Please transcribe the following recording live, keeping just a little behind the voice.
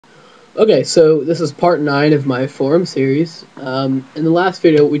Okay, so this is part 9 of my forum series. In the last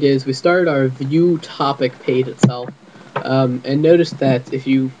video, what we did is we started our view topic page itself, and noticed that if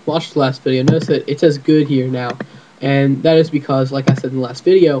you watched the last video, notice that it says good here now, and that is because, like I said in the last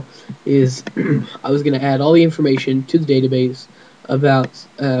video, is I was going to add all the information to the database about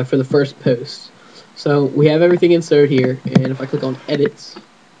for the first post. So we have everything inserted here, and if I click on edit,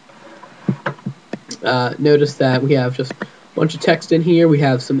 notice that we have just a bunch of text in here, we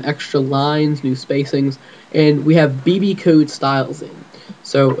have some extra lines, new spacings, and we have BB code styles in.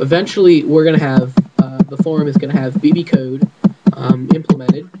 So eventually we're going to have, the forum is going to have BB code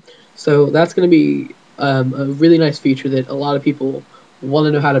implemented. So that's going to be a really nice feature that a lot of people want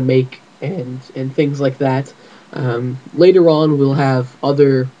to know how to make and things like that. Later on we'll have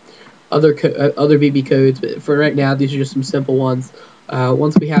other BB codes, but for right now these are just some simple ones.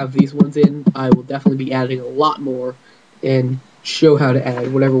 Once we have these ones in, I will definitely be adding a lot more and show how to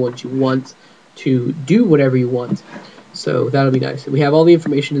add whatever ones you want to do whatever you want. So that'll be nice. We have all the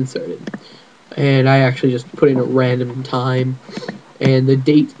information inserted, and I actually just put in a random time, and the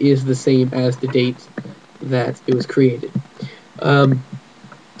date is the same as the date that it was created.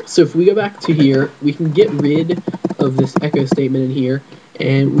 So if we go back to here, we can get rid of this echo statement in here,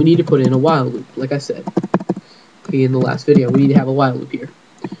 and we need to put in a while loop, like I said in the last video. We need to have a while loop here.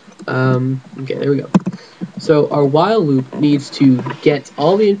 Okay, there we go. So our while loop needs to get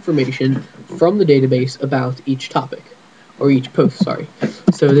all the information from the database about each topic, or each post, sorry.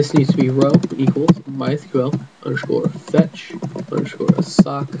 So this needs to be row equals MySQL underscore fetch underscore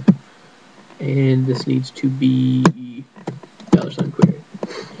sock, and this needs to be $query.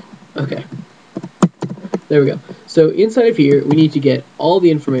 Okay, there we go. So inside of here, we need to get all the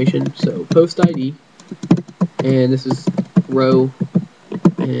information. So post ID, and this is row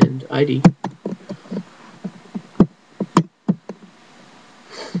and ID.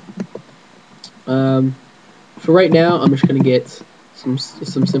 For right now, I'm just gonna get some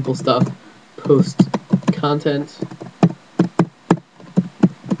simple stuff. Post content,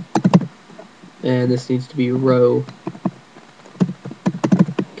 and this needs to be row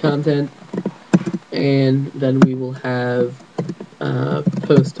content, and then we will have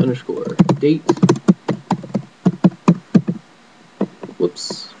post underscore date.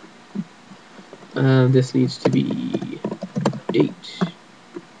 Whoops. This needs to be date,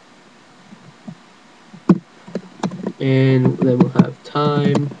 and then we'll have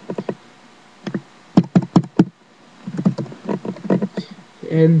time,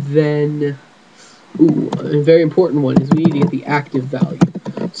 and then a very important one is we need to get the active value,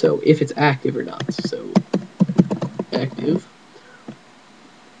 so if it's active or not. So active,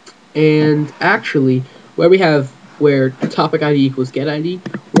 and actually where topic ID equals get ID,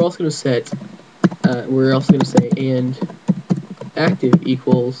 we're also going to say and active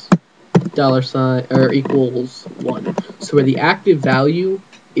equals $sign or equals 1. So where the active value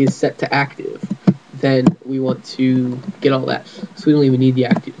is set to active, then we want to get all that. So we don't even need the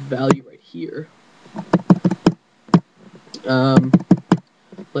active value right here.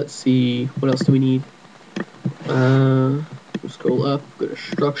 Let's see, what else do we need? Scroll up, go to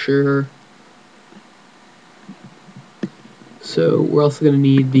structure. So we're also going to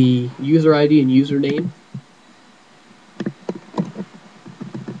need the user ID and username.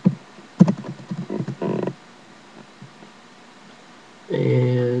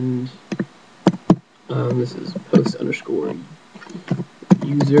 And this is post underscore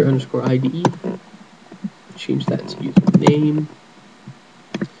user underscore ID. Change that to username.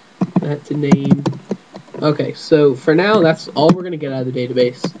 That to name. Okay, so for now, that's all we're going to get out of the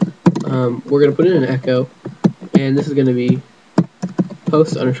database. We're going to put in an echo, and this is going to be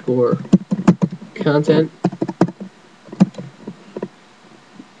post underscore content.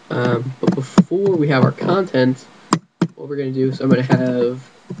 But before we have our content, what we're going to do is I'm going to have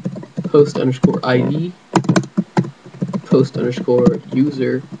post underscore ID, post underscore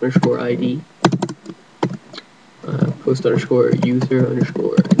user underscore ID, post underscore user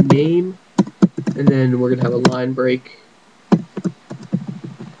underscore name, and then we're going to have a line break,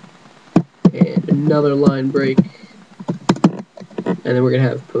 and another line break, and then we're going to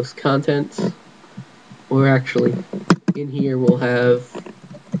have post content, or actually in here we'll have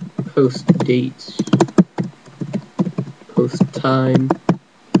post date, post time.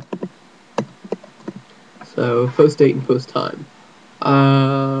 So post date and post time.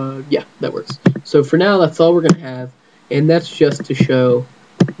 Yeah, that works. So for now, that's all we're going to have, and that's just to show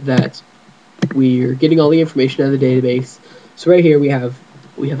that we're getting all the information out of the database. So right here we have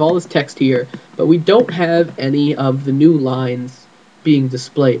all this text here, but we don't have any of the new lines being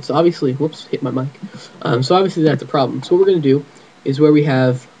displayed. So obviously, whoops, hit my mic. So obviously that's a problem. So what we're going to do is where we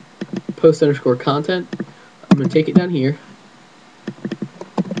have post underscore content. I'm going to take it down here.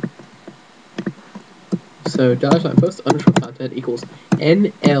 So $ post underscore content equals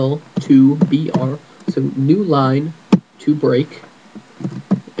NL2BR. So new line to break.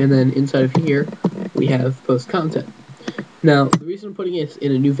 And then inside of here, we have post content. Now, the reason I'm putting it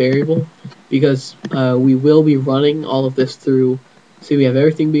in a new variable, because we will be running all of this through, see we have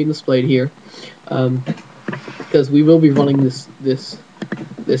everything being displayed here, because we will be running this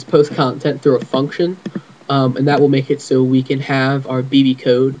post content through a function, and that will make it so we can have our BB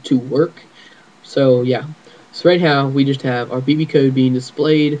code to work. So yeah, so right now we just have our BB code being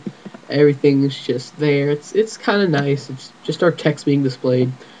displayed, everything's just there, it's kind of nice, it's just our text being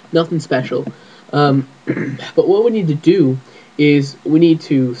displayed, nothing special. But what we need to do is we need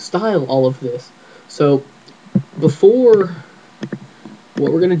to style all of this. So before,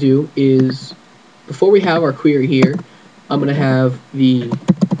 what we're going to do is, before we have our query here, I'm going to have the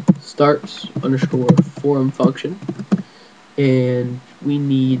starts underscore forum function, and we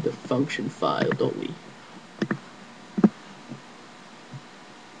need the function file, don't we?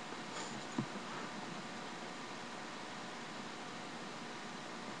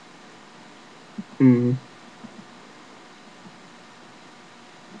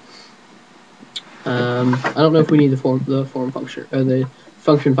 I don't know if we need the form function or the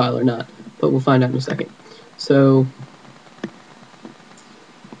function file or not, but we'll find out in a second. So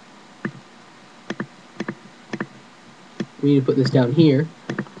we need to put this down here.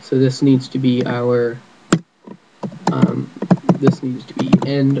 So this needs to be our this needs to be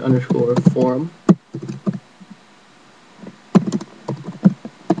end underscore forum.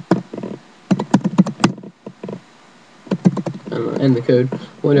 End the code,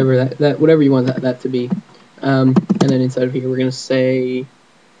 whatever whatever you want that to be, and then inside of here we're gonna say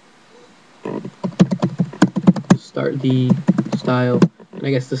start the style, and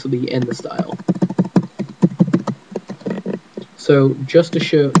I guess this will be end the style. So just to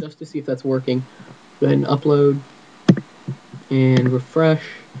see if that's working, go ahead and upload and refresh.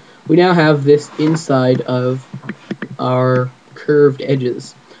 We now have this inside of our curved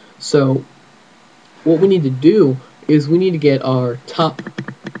edges. So what we need to do is we need to get our top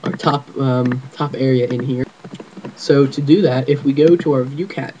area in here. So to do that, if we go to our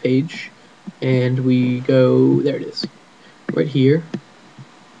viewcat page and we go, there it is, right here,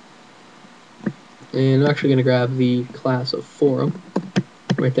 and I'm actually going to grab the class of forum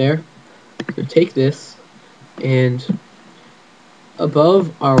right there. So take this, and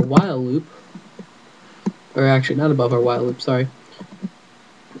above our while loop, or actually not above our while loop, sorry,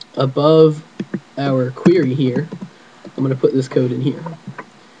 above our query here, I'm going to put this code in here.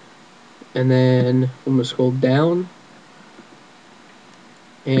 And then I'm going to scroll down,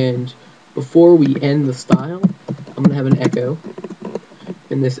 and before we end the style, I'm going to have an echo,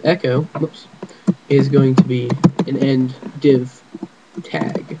 and this echo, is going to be an end div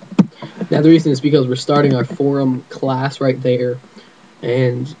tag. Now the reason is because we're starting our forum class right there,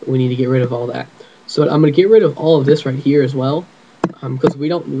 and we need to get rid of all that. So I'm going to get rid of all of this right here as well, because we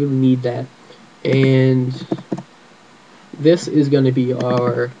don't really need that. And this is going to be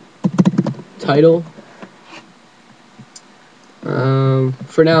our title.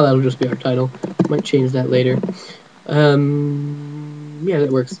 For now, that'll just be our title. Might change that later. Yeah, that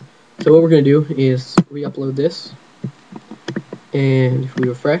works. So what we're going to do is re-upload this, and if we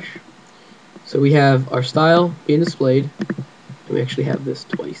refresh, so we have our style being displayed, and we actually have this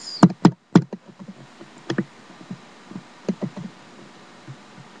twice.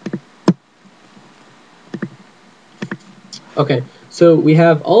 Okay, so we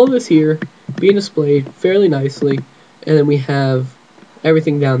have all of this here being displayed fairly nicely, and then we have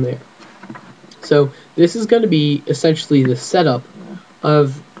everything down there. So this is going to be essentially the setup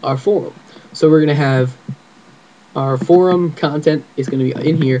of our forum. So we're going to have our forum content is going to be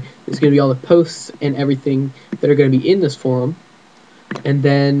in here. It's going to be all the posts and everything that are going to be in this forum. And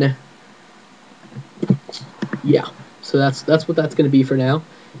then, yeah, so that's what that's going to be for now.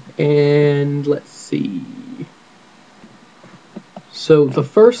 And let's see. So the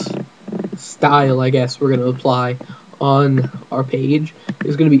first style, I guess, we're going to apply on our page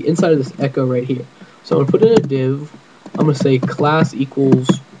is going to be inside of this echo right here. So I'm going to put in a div. I'm going to say class equals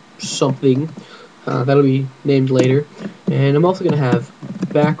something. That'll be named later. And I'm also going to have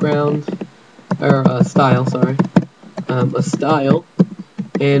background, or style, sorry. A style.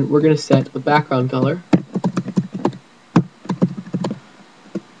 And we're going to set a background color.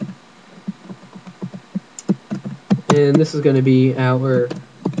 And this is going to be our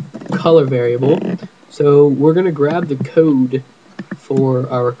color variable. So we're going to grab the code for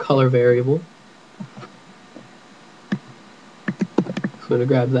our color variable. So I'm going to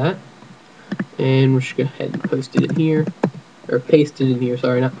grab that. and we're just going to go ahead and post it in here, or paste it in here,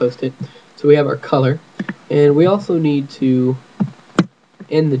 sorry, not post it. So we have our color, and we also need to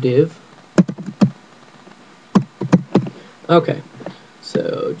end the div. Okay,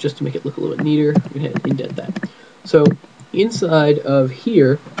 so just to make it look a little bit neater, we're going to indent that. So inside of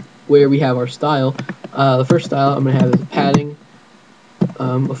here, where we have our style, the first style I'm going to have is padding,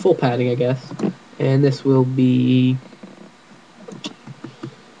 a full padding, I guess, and this will be,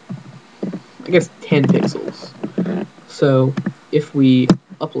 I guess, 10 pixels. So if we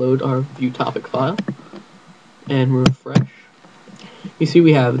upload our view topic file and refresh, you see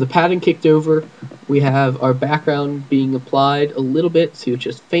we have the padding kicked over, we have our background being applied a little bit, so it's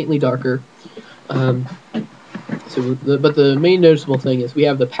just faintly darker. But the main noticeable thing is we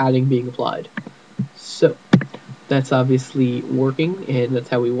have the padding being applied. So that's obviously working, and that's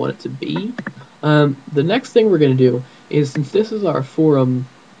how we want it to be. The next thing we're going to do is, since this is our forum,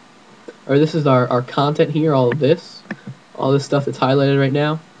 or this is our content here, all this stuff that's highlighted right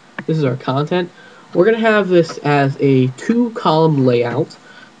now, this is our content. We're going to have this as a 2-column layout.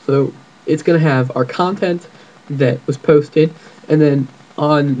 So it's going to have our content that was posted, and then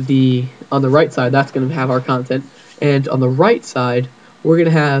on the right side, that's going to have our content, and on the right side, we're going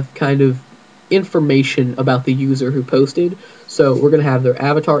to have kind of information about the user who posted. So we're going to have their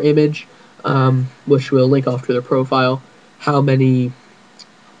avatar image, which will link off to their profile, how many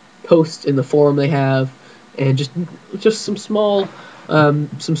posts in the forum they have, and just some small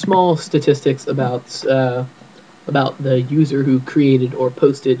statistics about the user who created or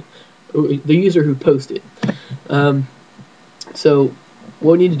posted, the user who posted. So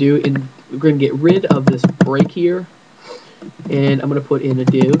what we need to do, we're going to get rid of this break here, and I'm going to put in a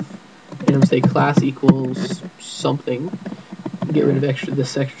div, and I'm going to say class equals something. Get rid of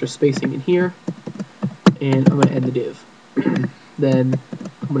this extra spacing in here, and I'm going to end the div. Then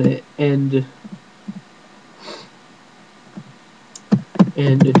I'm going to end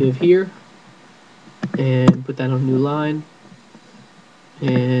a div here, and put that on a new line,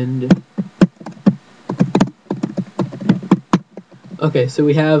 and okay, so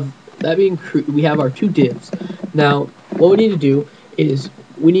we have that we have our 2 divs. Now what we need to do is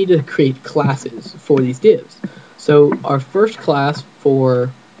we need to create classes for these divs. So our first class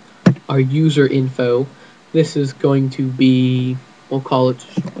for our user info, this is going to be, we'll call it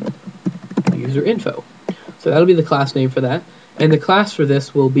user info. So that'll be the class name for that. And the class for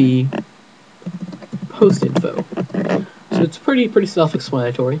this will be post info. So it's pretty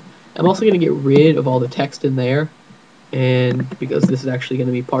self-explanatory. I'm also going to get rid of all the text in there, and because this is actually going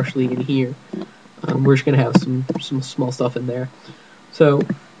to be partially in here, we're just going to have some small stuff in there. So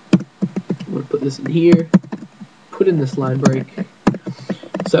I'm going to put this in here, put in this line break.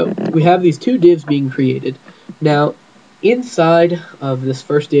 So we have these 2 divs being created. Now inside of this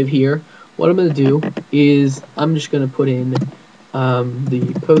first div here, what I'm going to do is I'm just going to put in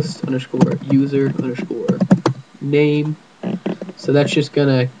the post underscore user underscore name. So that's just going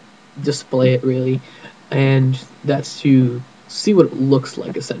to display it really, and that's to see what it looks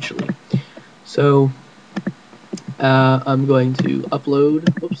like essentially. So I'm going to upload,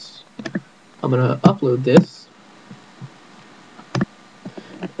 I'm going to upload this,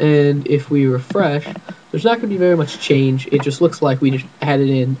 and if we refresh, there's not going to be very much change. It just looks like we just added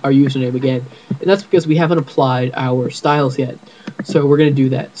in our username again, and that's because we haven't applied our styles yet. So we're going to do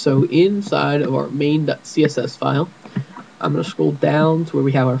that. So inside of our main.css file, I'm going to scroll down to where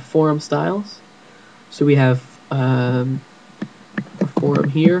we have our forum styles. So we have our forum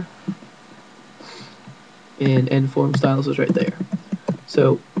here, and end forum styles is right there.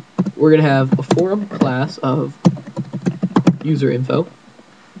 So we're going to have a forum class of user info,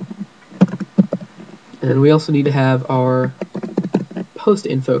 and we also need to have our post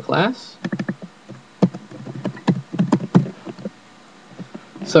info class.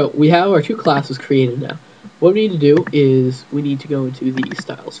 So we have our 2 classes created now. What we need to do is we need to go into the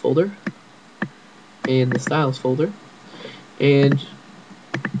styles folder, and the styles folder, and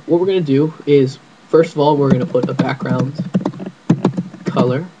what we're going to do is, first of all, we're going to put a background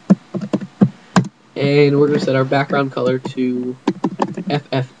color, and we're going to set our background color to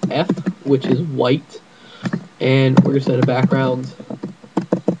FFF, which is white, and we're going to set a background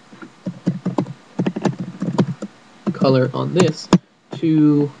color on this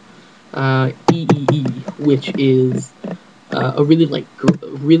to EEE, which is a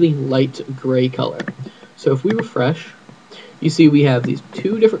really light gray color. So if we refresh, you see we have these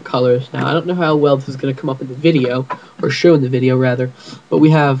 2 different colors. Now I don't know how well this is going to come up in the video, or show in the video rather, but we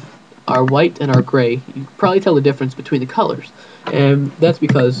have our white and our gray. You can probably tell the difference between the colors, and that's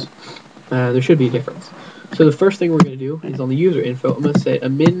because there should be a difference. So the first thing we're going to do is on the user info, I'm going to say a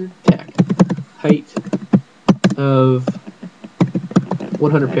min text height of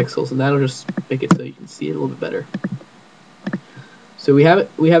 100 pixels, and that'll just make it so you can see it a little bit better. So we have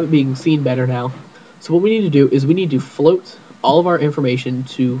it being seen better now. So what we need to do is we need to float all of our information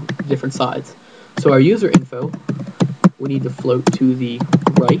to different sides. So our user info, we need to float to the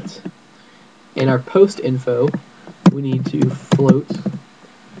right, and our post info, we need to float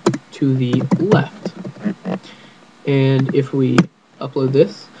to the left. And if we upload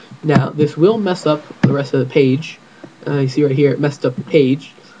this, now this will mess up the rest of the page. You see right here, it messed up the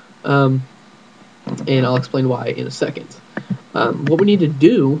page, and I'll explain why in a second. What we need to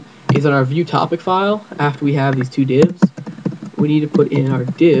do is on our view topic file, after we have these two divs, we need to put in our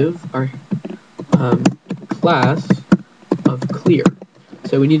div, our class of clear.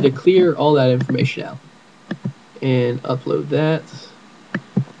 So we need to clear all that information out and upload that.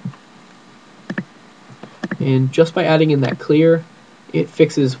 And just by adding in that clear, it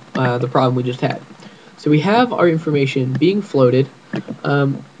fixes the problem we just had. So we have our information being floated,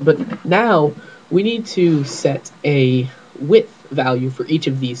 but now we need to set a width value for each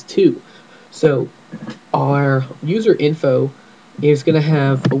of these two. So our user info is going to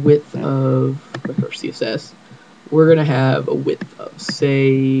have a width of, our CSS, we're going to have a width of,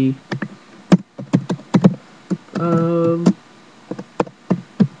 say,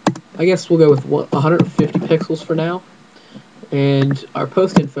 I guess we'll go with 150 pixels for now. And our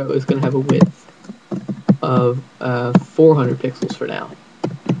post info is going to have a width of 400 pixels for now.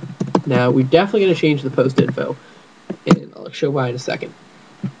 Now, we're definitely going to change the post info, and I'll show why in a second.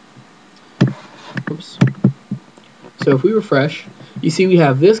 Oops. So if we refresh, you see we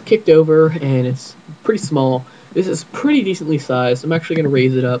have this kicked over, and it's pretty small. This is pretty decently sized. I'm actually going to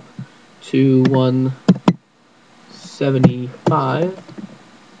raise it up to 175.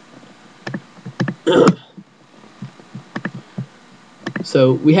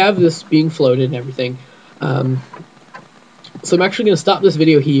 So we have this being floated and everything. So I'm actually going to stop this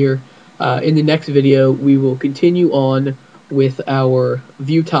video here. In the next video, we will continue on with our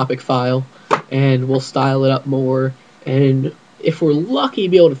view topic file, and we'll style it up more. And if we're lucky,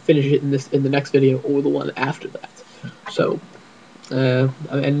 be able to finish it in the next video or the one after that. So I'm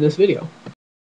ending this video.